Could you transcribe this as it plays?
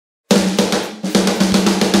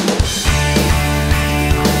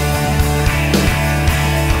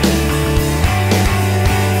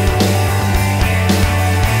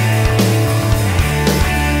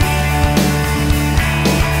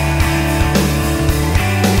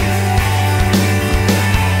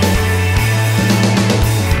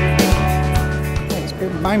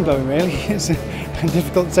mind-blowing really. It's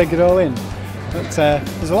difficult to take it all in, but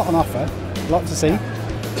there's a lot on offer, a lot to see.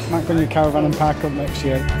 Might bring your caravan and park up next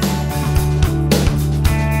year.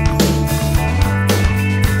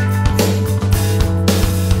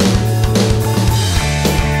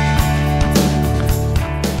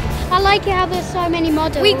 I like it how there's so many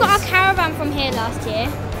models. We got our caravan from here last year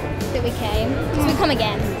that we came, so we come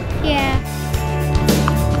again. Yeah.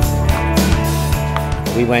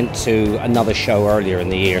 We went to another show earlier in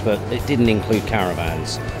the year, but it didn't include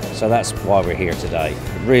caravans, so that's why we're here today.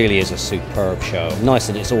 It really is a superb show. Nice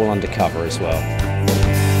that it's all undercover as well.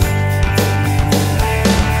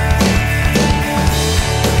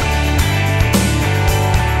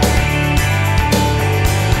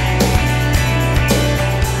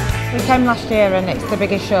 We came last year and it's the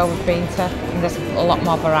biggest show we've been to, and there's a lot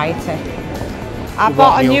more variety. I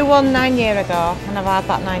bought a new one 9 years ago, and I've had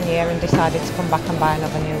that 9 years and decided to come back and buy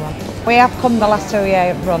another new one. We have come the last 2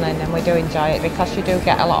 years running and we do enjoy it because you do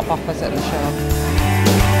get a lot of offers at the show.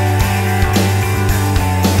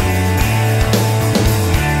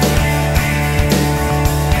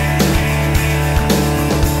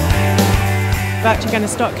 We're actually going to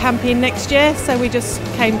start camping next year, so we just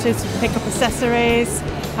came to pick up accessories,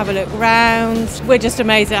 have a look round. We're just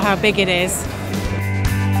amazed at how big it is.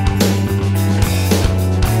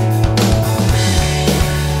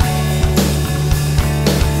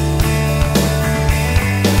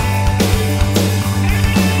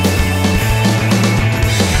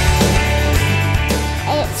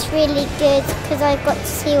 Really good because I got to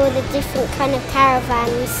see all the different kind of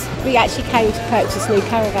caravans. We actually came to purchase a new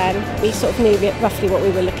caravan. We sort of knew roughly what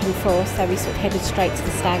we were looking for, so we sort of headed straight to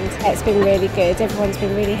the stand. It's been really good. Everyone's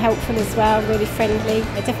been really helpful as well, really friendly.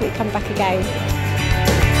 I definitely come back again.